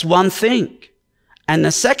 That's one thing. And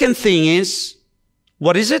the second thing is,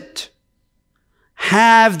 what is it?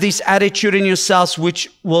 Have this attitude in yourselves, which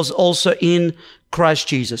was also in Christ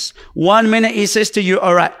Jesus. 1 minute he says to you,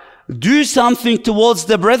 all right, do something towards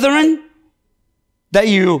the brethren. that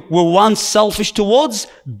you were once selfish towards,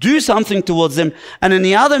 do something towards them. And in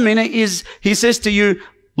the other minute is, he says to you,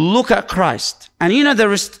 look at Christ. And you know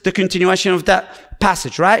there is the continuation of that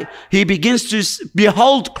passage, right? He begins to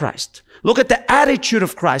behold Christ. Look at the attitude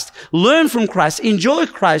of Christ. Learn from Christ. Enjoy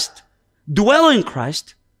Christ. Dwell in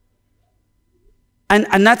Christ.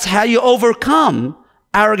 And that's how you overcome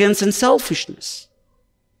arrogance and selfishness.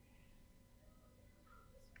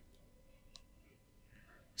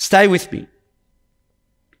 Stay with me.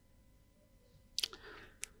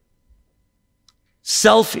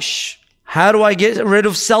 Selfish. How do I get rid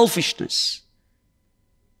of selfishness?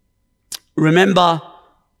 Remember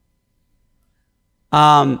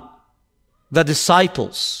the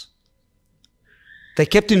disciples. They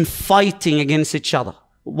kept on fighting against each other.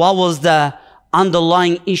 What was the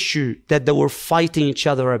underlying issue that they were fighting each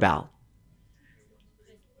other about?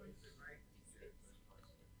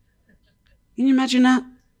 Can you imagine that?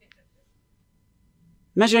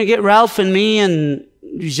 Imagine I get Ralph and me and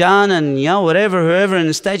Jean and whoever in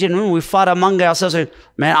the stage, and we fight among ourselves. And,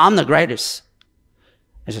 man, I'm the greatest.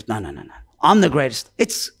 I said, no. I'm the greatest.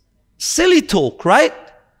 It's silly talk, right?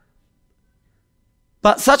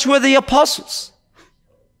 But such were the apostles.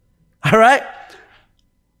 All right?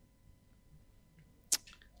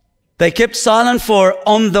 They kept silent, for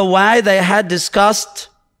on the way they had discussed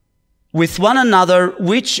with one another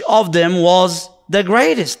which of them was the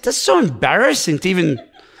greatest. That's so embarrassing to even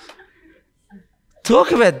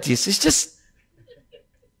talk about this. It's just,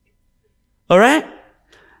 all right?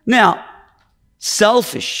 Now,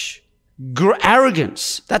 selfish,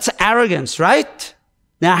 arrogance. That's arrogance, right?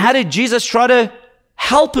 Now, how did Jesus try to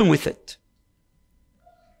help him with it?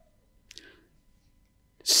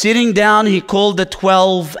 Sitting down, he called the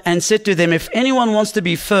 12 and said to them, if anyone wants to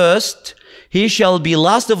be first, he shall be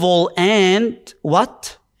last of all, and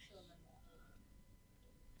what?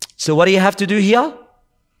 So what do you have to do here?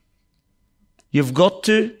 You've got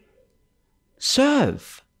to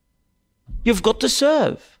serve. You've got to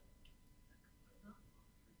serve.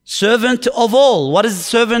 Servant of all. What does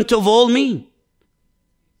servant of all mean?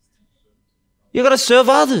 You've got to serve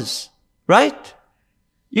others, right?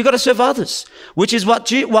 You've got to serve others, which is what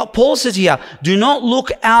Paul says here. Do not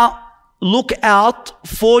look out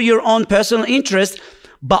for your own personal interest,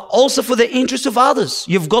 but also for the interest of others.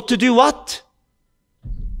 You've got to do what?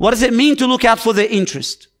 What does it mean to look out for their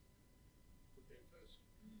interest?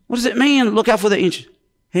 What does it mean, look out for their interest?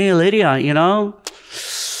 Hey, Lydia,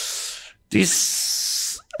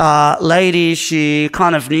 this lady, she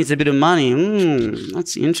kind of needs a bit of money.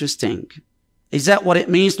 That's interesting. Is that what it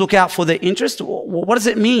means, look out for their interest? What does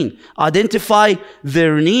it mean? Identify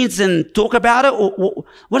their needs and talk about it? Or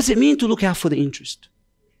what does it mean to look out for the interest?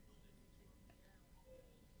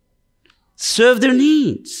 Serve their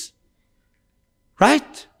needs.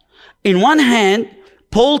 Right? In one hand,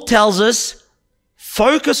 Paul tells us,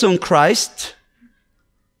 focus on Christ.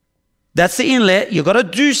 That's the inlet. You've got to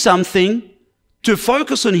do something to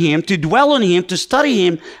focus on Him, to dwell on Him, to study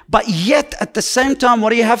Him. But yet, at the same time,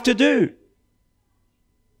 what do you have to do?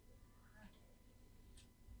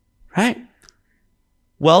 Right?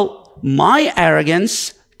 Well, my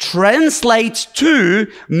arrogance translates to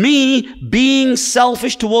me being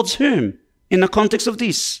selfish towards whom? In the context of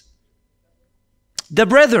this? The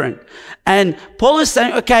brethren. And Paul is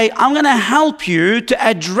saying, okay, I'm going to help you to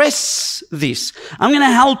address this. I'm going to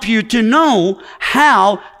help you to know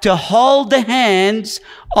how to hold the hands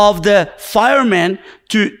of the fireman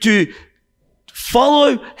to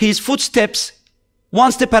follow his footsteps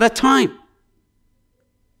one step at a time.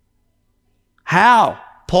 How,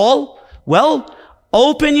 Paul? Well,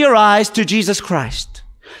 open your eyes to Jesus Christ.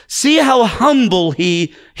 See how humble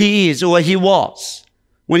he is, or he was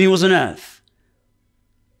when he was on earth.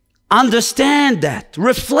 Understand that.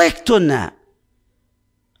 Reflect on that.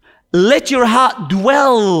 Let your heart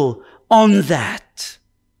dwell on that.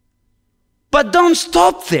 But don't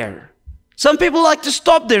stop there. Some people like to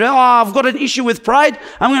stop there. Oh, I've got an issue with pride.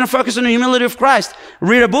 I'm going to focus on the humility of Christ.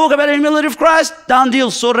 Read a book about the humility of Christ. Done deal,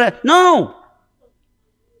 sort of. No.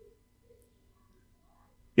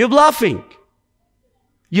 You're bluffing.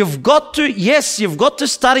 You've got to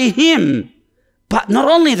study Him. But not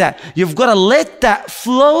only that, you've got to let that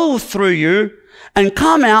flow through you and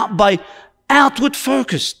come out by outward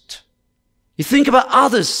focused. You think about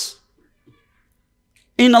others.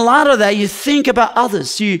 In a lot of that, you think about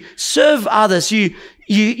others. You serve others. You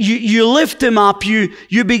lift them up.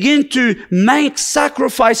 You begin to make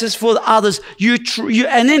sacrifices for others.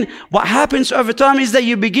 And then what happens over time is that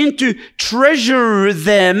you begin to treasure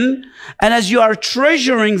them. And as you are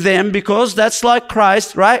treasuring them, because that's like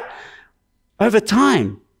Christ, right? Over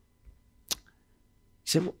time, you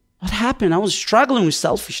say, What happened? I was struggling with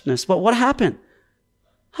selfishness, but what happened?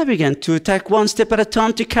 I began to attack one step at a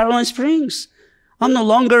time to Caroline Springs. I'm no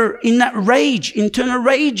longer in that rage, internal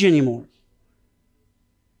rage anymore.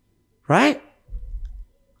 Right?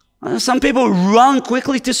 Some people run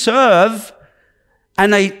quickly to serve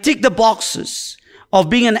and they tick the boxes of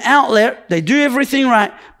being an outlet. They do everything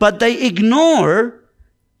right, but they ignore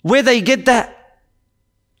where they get that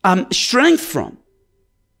strength from.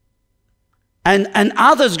 And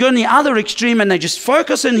others go in the other extreme and they just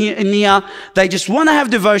focus in here. They just want to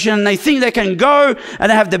have devotion and they think they can go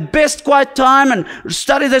and have the best quiet time and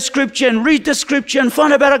study the scripture and read the scripture and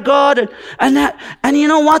find out about God and you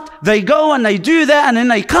know what? They go and they do that and then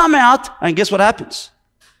they come out and guess what happens?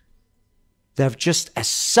 They're just as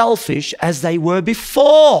selfish as they were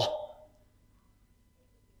before.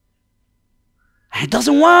 And it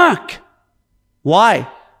doesn't work. Why?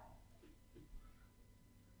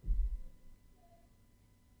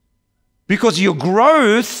 Because your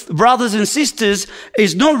growth, brothers and sisters,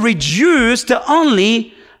 is not reduced to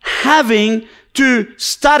only having to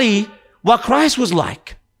study what Christ was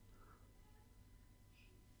like.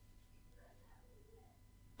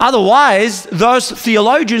 Otherwise, those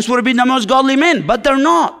theologians would have been the most godly men, but they're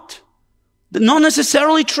not. They're not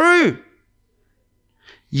necessarily true.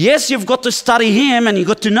 Yes, you've got to study him and you've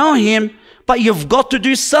got to know him, but you've got to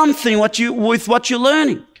do something with what you're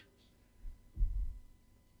learning.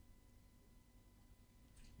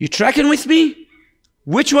 You tracking with me?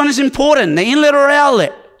 Which one is important, the inlet or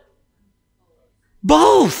outlet?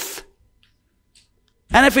 Both.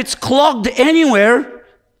 And if it's clogged anywhere,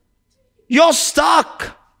 you're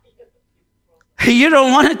stuck. You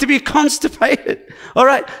don't want it to be constipated. All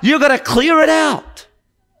right, you got to clear it out.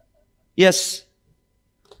 Yes.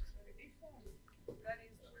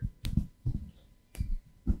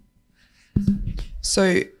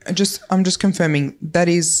 So I'm just confirming that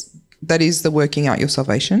is the working out your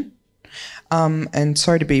salvation. And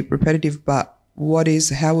sorry to be repetitive, but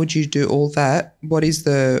how would you do all that? What is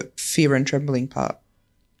the fear and trembling part?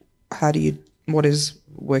 What is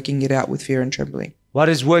working it out with fear and trembling? What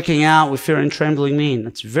does working out with fear and trembling mean?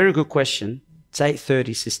 That's a very good question. It's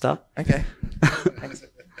 8:30, sister. Okay.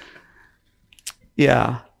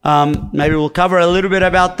 Yeah. Maybe we'll cover a little bit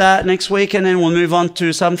about that next week and then we'll move on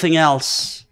to something else.